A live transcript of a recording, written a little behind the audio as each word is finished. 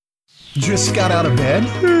Just got out of bed?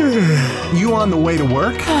 You on the way to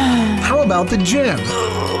work? How about the gym?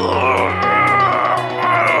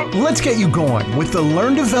 Let's get you going with the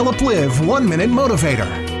Learn, Develop, Live 1 Minute Motivator.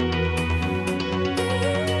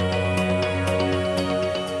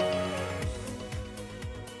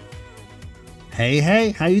 Hey,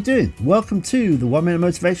 how you doing? Welcome to the 1 Minute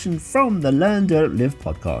Motivation from the Learn, Develop, Live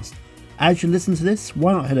podcast. As you listen to this,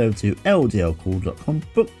 why not head over to ldlcall.com,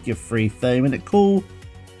 book your free 30-minute call,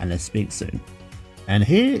 and let's speak soon. And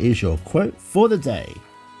here is your quote for the day.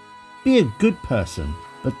 Be a good person,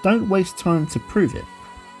 but don't waste time to prove it.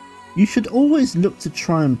 You should always look to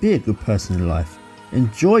try and be a good person in life.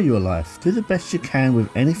 Enjoy your life, do the best you can with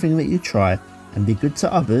anything that you try, and be good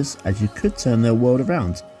to others as you could turn their world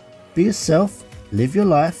around. Be yourself, live your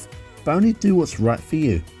life, but only do what's right for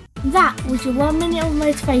you. That was your 1 minute of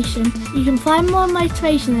motivation. You can find more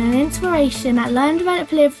motivation and inspiration at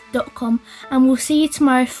learndeveloplive.com, and we'll see you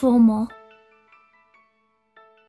tomorrow for more.